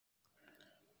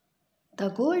The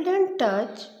golden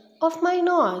touch of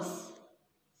Minos.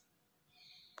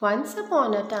 Once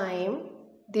upon a time,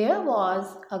 there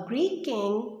was a Greek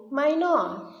king,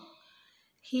 Minos.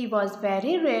 He was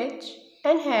very rich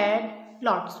and had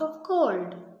lots of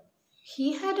gold.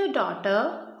 He had a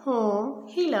daughter whom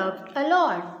he loved a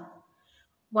lot.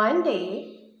 One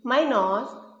day,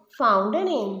 Minos found an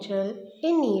angel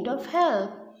in need of help.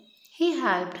 He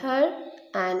helped her,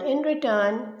 and in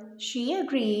return, she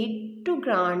agreed to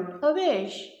grant a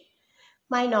wish.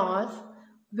 Minos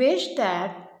wished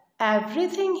that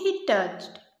everything he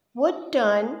touched would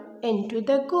turn into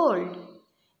the gold.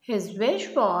 His wish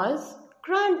was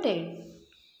granted.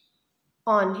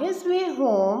 On his way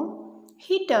home,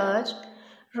 he touched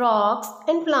rocks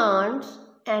and plants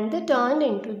and they turned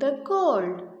into the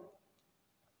gold.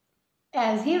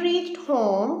 As he reached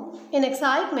home, in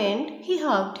excitement, he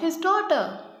hugged his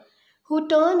daughter, who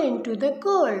turned into the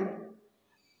gold.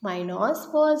 Minos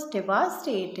was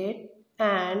devastated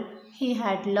and he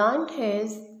had learnt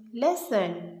his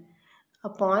lesson.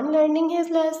 Upon learning his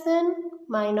lesson,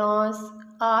 Minos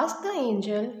asked the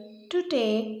angel to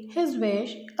take his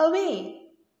wish away.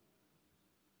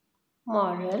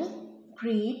 Moral: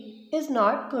 greed is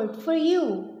not good for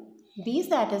you. Be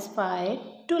satisfied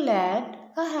to lead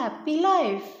a happy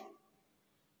life.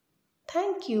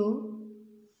 Thank you.